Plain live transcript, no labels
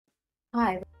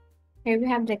Hi, here we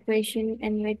have the equation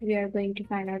in which we are going to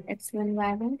find out x1,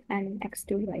 y1 and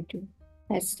x2, y2.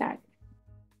 Let's start.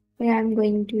 Here I'm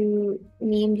going to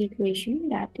name the equation,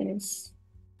 that is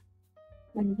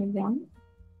number 1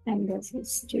 and this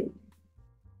is 2.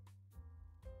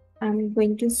 I'm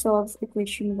going to solve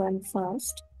equation 1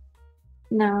 first.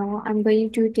 Now I'm going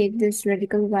to take this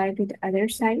radical y to the other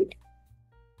side.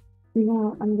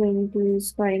 Now I'm going to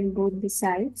square both the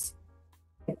sides.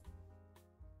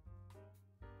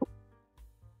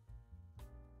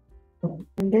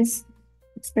 And this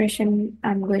expression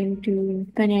I'm going to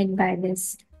connect by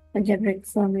this algebraic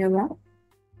formula.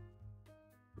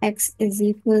 X is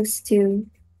equals to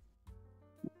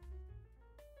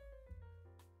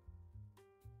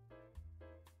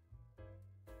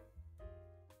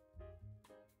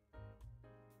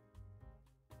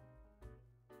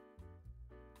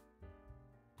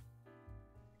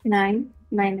nine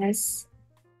minus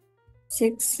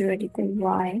 6 radical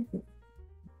y.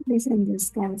 This and this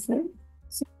cancel.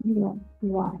 So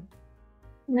y.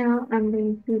 Now I'm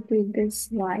going to take this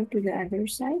y to the other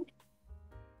side.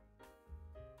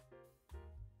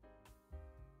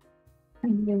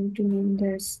 I'm going to name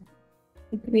this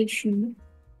equation,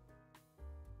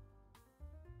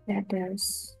 that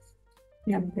is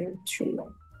number 3.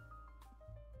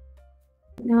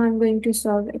 Now I'm going to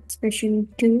solve expression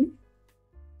 2.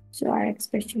 So our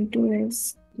expression 2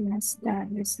 is less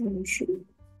than the solution.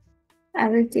 I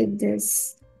will take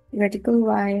this radical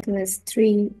y plus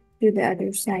 3 to the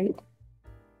other side.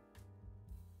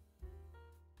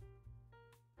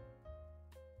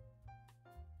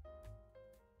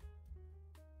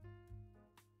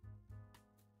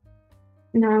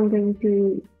 Now I'm going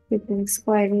to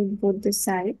square root both the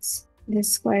sides. The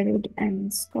square root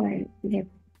and square get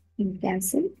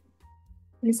cancel.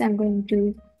 This I'm going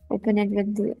to open it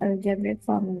with the algebraic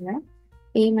formula.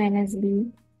 A minus b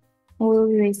whole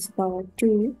raised to power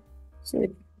 2. So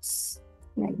it's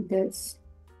like this.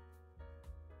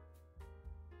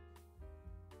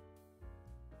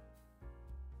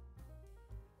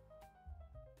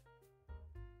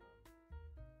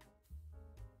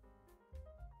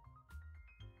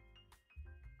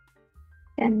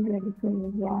 And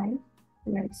radical y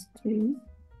plus 3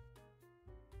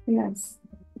 plus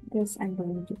this I'm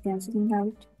going to cancel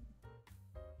out.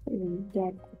 So we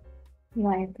get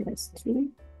y plus 3.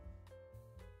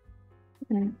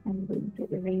 And I'm going to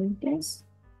arrange this.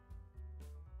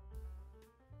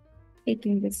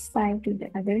 Taking this 5 to the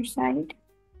other side.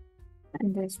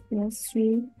 And this plus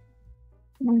 3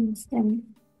 minus 10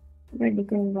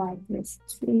 radical y plus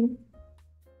 3.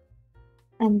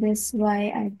 And this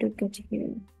y I took it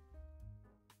here.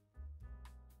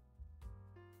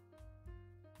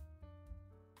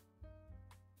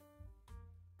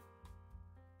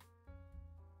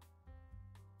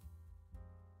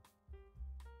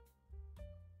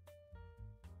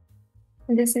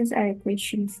 This is our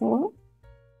equation 4.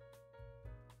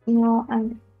 Now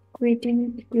I'm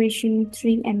creating equation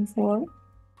 3 and 4.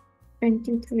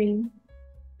 23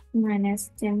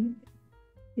 minus 10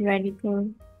 radical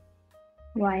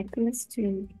y plus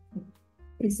 3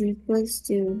 is equals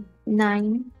to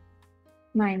 9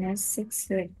 minus 6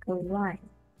 radical y.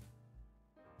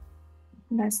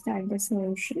 Let's start the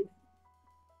solution.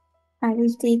 I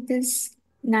will take this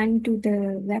 9 to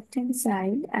the left hand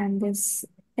side and this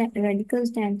radical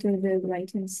stand to the right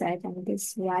hand side and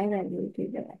this y value to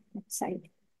the left hand side.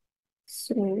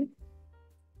 So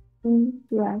 2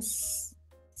 plus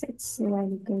 6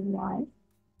 radical y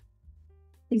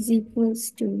is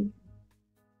equals to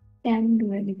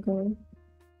 10 radical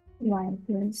y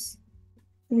plus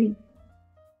 3.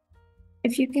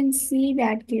 If you can see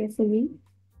that carefully,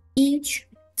 each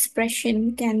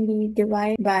expression can be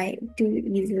divided by 2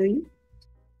 easily.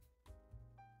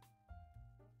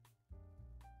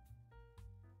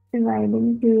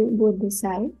 Dividing to both the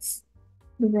sides,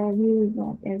 the value we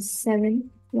got is 7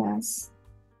 plus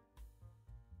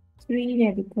 3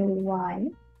 radical y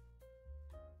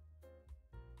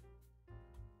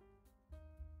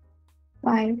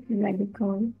 5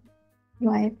 radical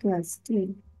y plus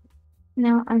 3.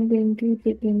 Now I'm going to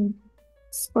take in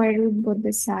square root both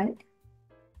the side.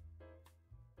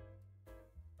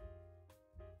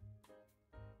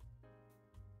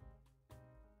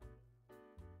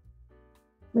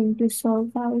 Going to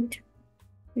solve out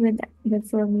with the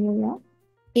formula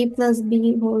a plus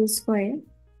b whole square,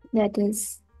 that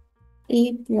is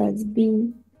a plus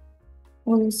b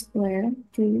whole square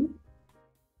to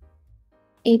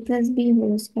a plus b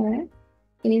whole square,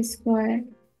 a square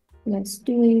plus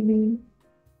 2ab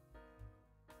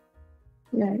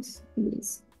plus b.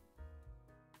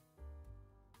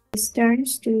 This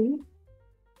turns to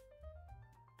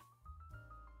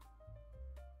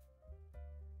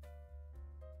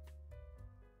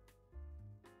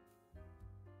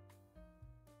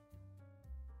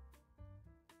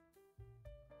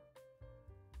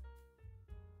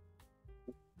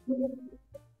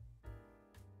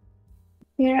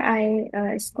Here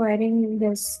I squaring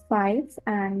this 5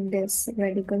 and this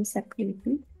radical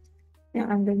separately. Now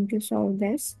I'm going to solve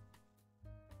this.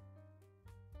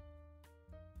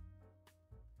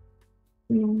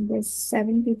 Now this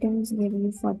 70 times give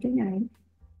you 49.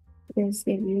 This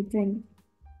give you 20.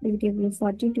 This give you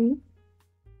 42.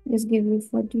 This give you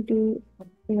 42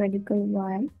 radical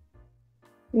y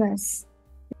plus.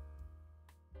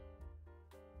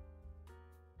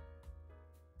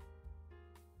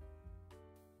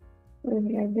 So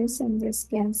here this and this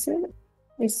cancel.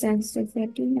 This stands to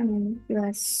 39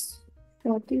 plus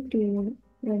 42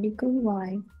 radical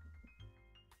y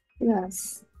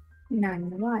plus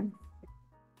 9y.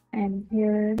 And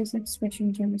here this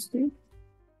expression comes to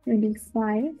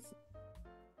 25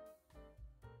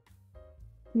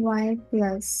 y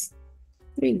plus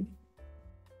 3.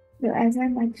 So as I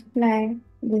multiply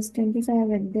this 25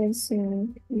 with this, so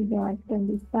we got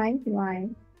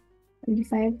 25y,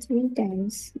 25 3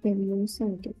 times give you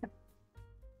 75.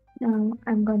 Now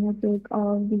I'm gonna take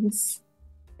all these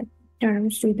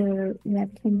terms to the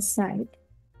left hand side.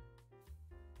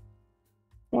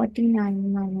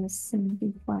 49 minus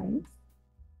 75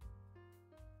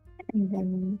 and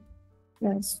then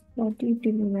plus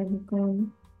 42 radical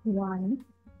y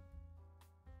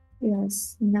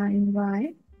plus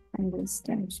 9y and this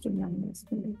turns to minus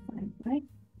 25, right?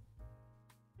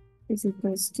 Is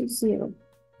equals to 0.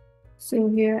 So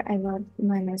here I got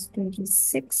minus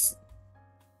 26.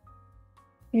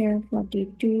 Here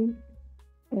 42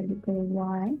 radical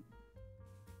y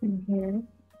and here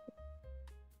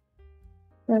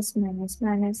plus minus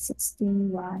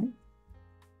 16y.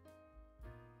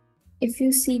 If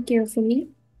you see carefully,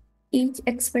 each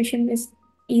expression is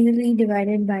easily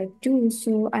divided by 2,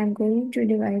 so I'm going to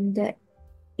divide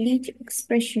each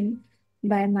expression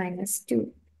by minus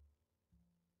 2.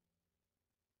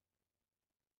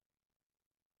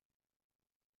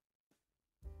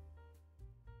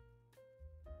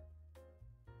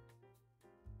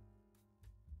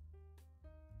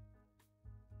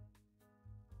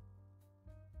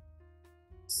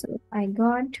 So I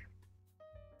got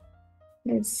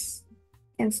this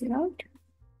cancel out.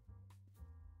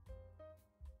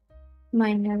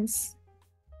 Minus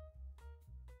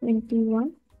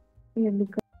 21 will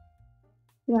become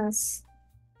plus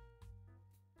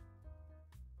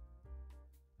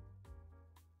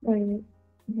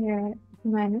here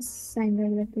minus sign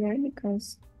will appear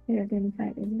because here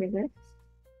 25 is bigger.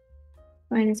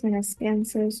 Minus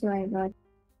cancel, so I got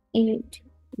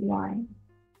 8y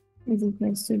is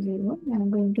equals to 0. Now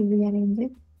I'm going to rearrange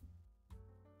it.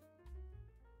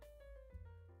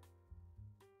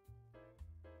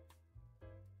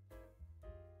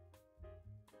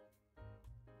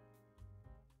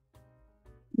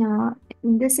 Now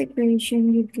in this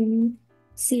equation you can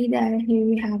see that here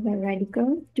we have a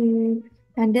radical. To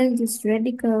handle this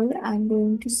radical, I'm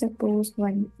going to suppose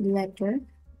one letter.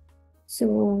 So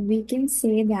we can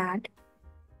say that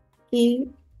k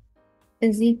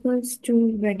is equals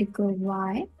to radical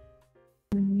y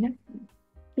and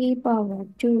k power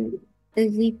 2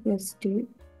 is equals to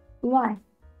y.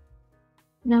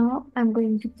 Now I'm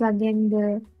going to plug in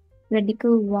the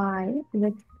radical y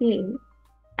with k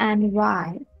and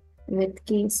y with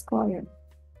k squared.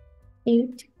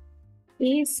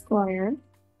 8k squared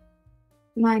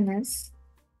minus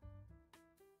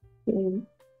k.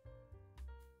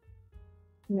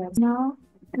 Yes. Now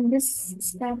in this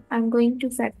step I'm going to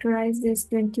factorize this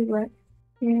 21.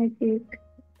 Here I take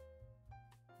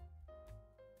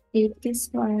 8k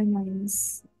squared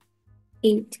minus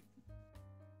 8k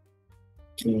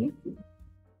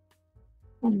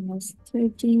minus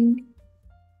 13k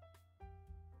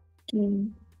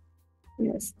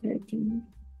plus 13.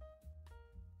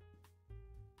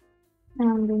 Now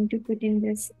I'm going to put in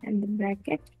this in the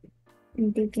bracket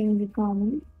and taking the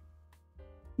common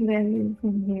value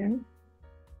from here.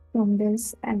 From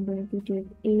this I'm going to take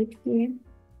 8k.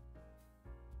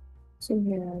 So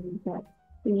here we got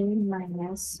k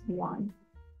minus 1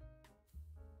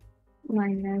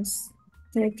 minus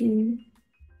 13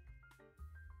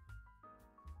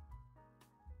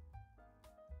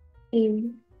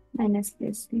 a minus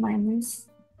plus minus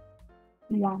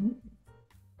 1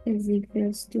 is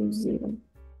equals to 0.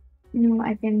 Now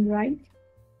I can write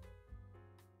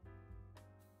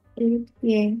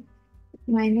 8k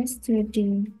minus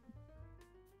 13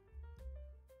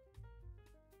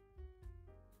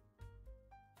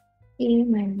 a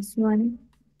minus 1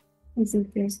 is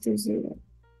equals to 0.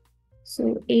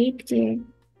 So 8k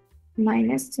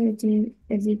minus 13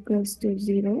 is equals to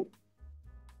 0.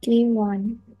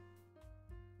 k1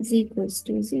 is equals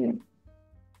to 0.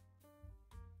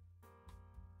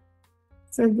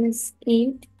 So this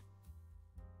 8,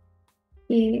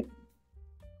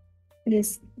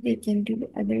 this taken to the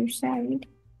other side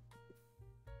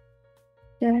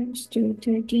turns to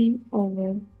 13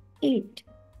 over 8.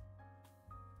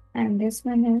 And this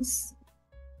one is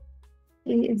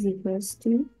a is equals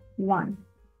to 1.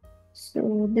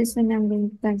 So this one I'm going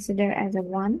to consider as a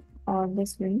 1, or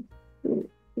this one 2.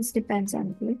 This depends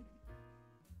on you.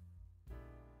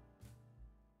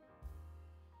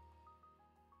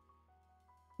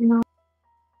 Now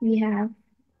we have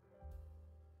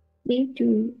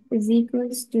a2 is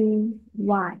equals to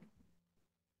y.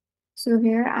 So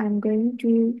here I'm going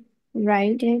to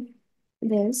write it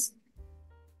this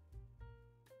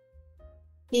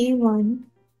a1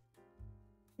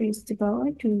 raised to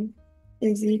power 2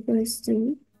 is equals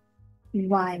to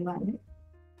y1.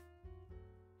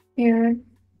 Here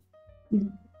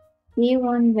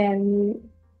a1 value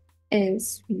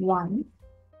is 1.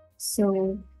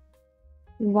 So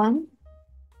 1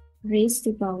 raised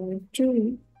to power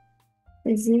 2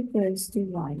 is equals to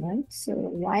y1. So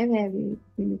y1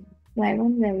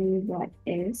 value what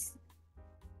is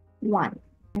 1.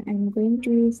 I'm going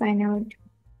to find out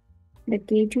the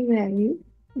k2 value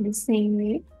the same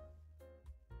way.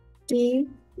 K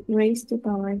raised to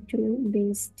power 2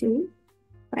 base 2,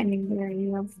 finding the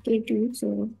value of k2.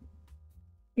 So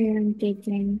here I'm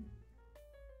taking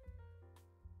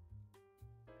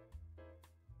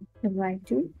the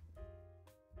y2.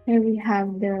 Here we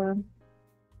have the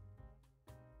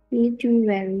k2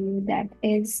 value that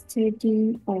is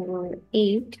 13 over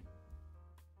 8.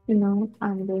 So now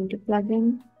I'm going to plug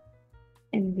in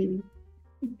the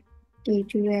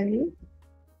k2 value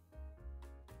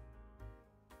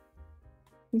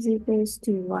is equals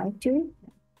to y2.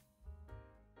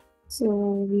 So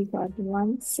we got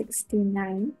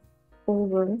 169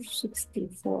 over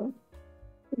 64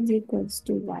 is equals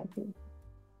to y2.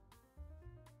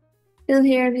 Till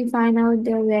here we find out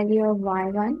the value of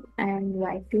y1 and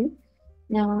y2.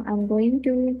 Now I'm going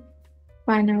to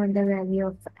find out the value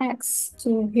of x.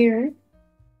 So here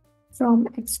from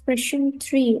expression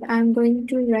 3 I'm going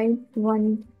to write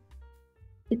one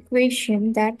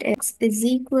equation that x is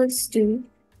equals to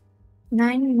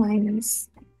 9 minus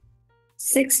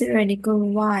 6 radical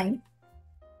y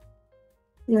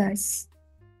plus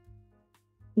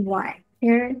y.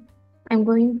 Here I'm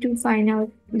going to find out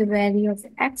the value of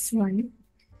x1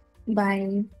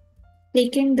 by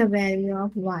taking the value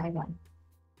of y1,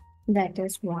 that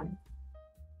is 1.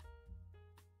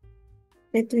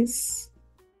 This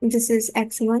is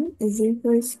x1 is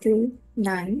equals to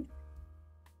 9,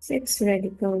 6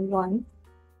 radical 1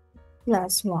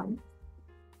 plus 1.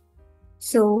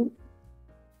 So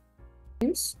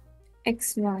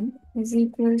x1 is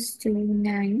equals to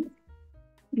 9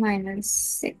 minus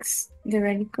 6. The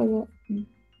radical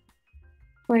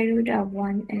square root of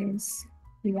 1 is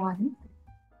 1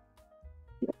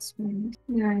 plus 1.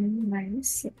 9 minus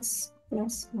 6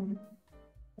 plus 1.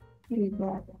 We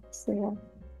got 4.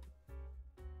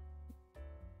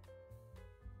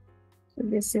 So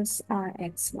this is our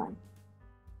x1.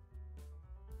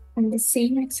 And the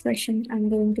same expression, I'm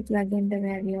going to plug in the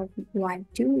value of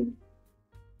y2.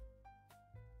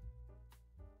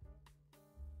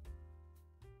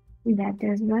 That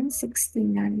is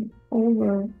 169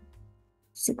 over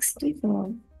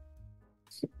 64.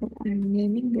 So I'm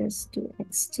naming this to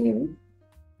x2,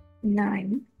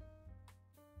 9,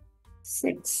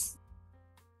 6.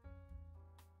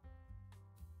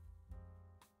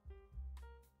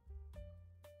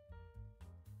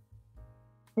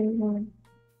 Over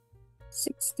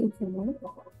 64.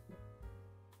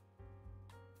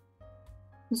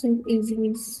 So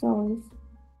easily solve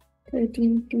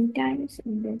 13 2 times,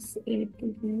 and this 8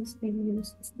 times value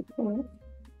 64.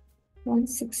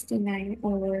 169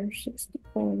 over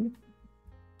 64.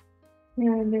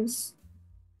 Here this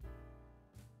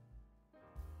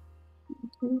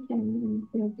 2 times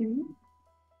 13.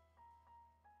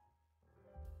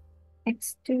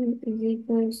 x2 is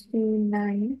equals to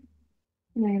 9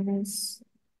 minus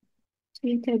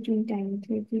 313 times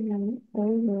 39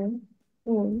 over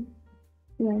 4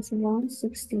 plus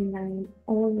 169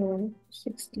 over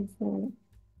 64.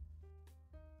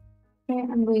 Here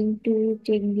I'm going to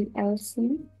take the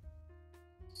LCM.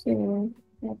 So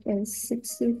that is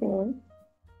 64.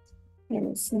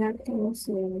 Here is nothing.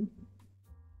 So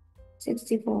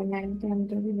 64 9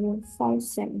 times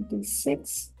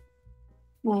 576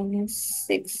 minus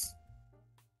 6.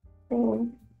 4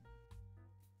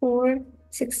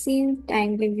 16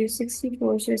 times gives you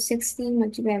 64. So 16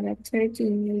 multiplied by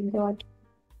 13, we got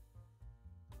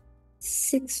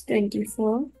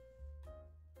 624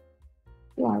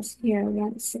 plus here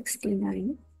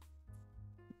 169.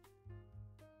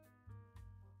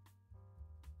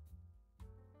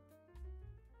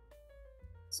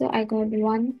 So I got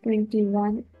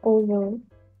 121 over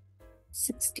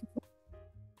 64.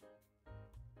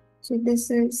 So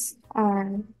this is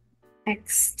our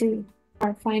x2.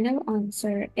 Our final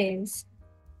answer is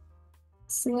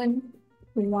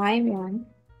 7y1,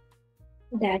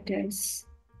 that is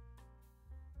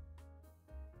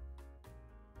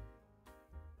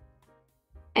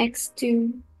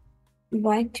x2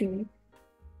 y2,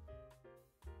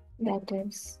 that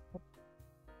is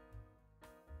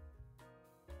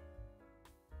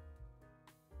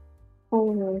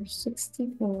over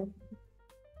 64,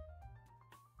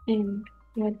 and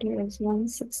y2 is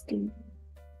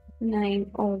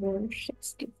 169 over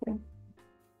 64.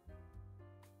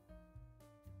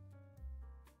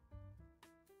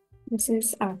 This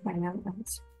is our final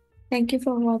answer. Thank you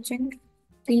for watching.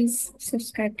 Please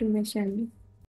subscribe to my channel.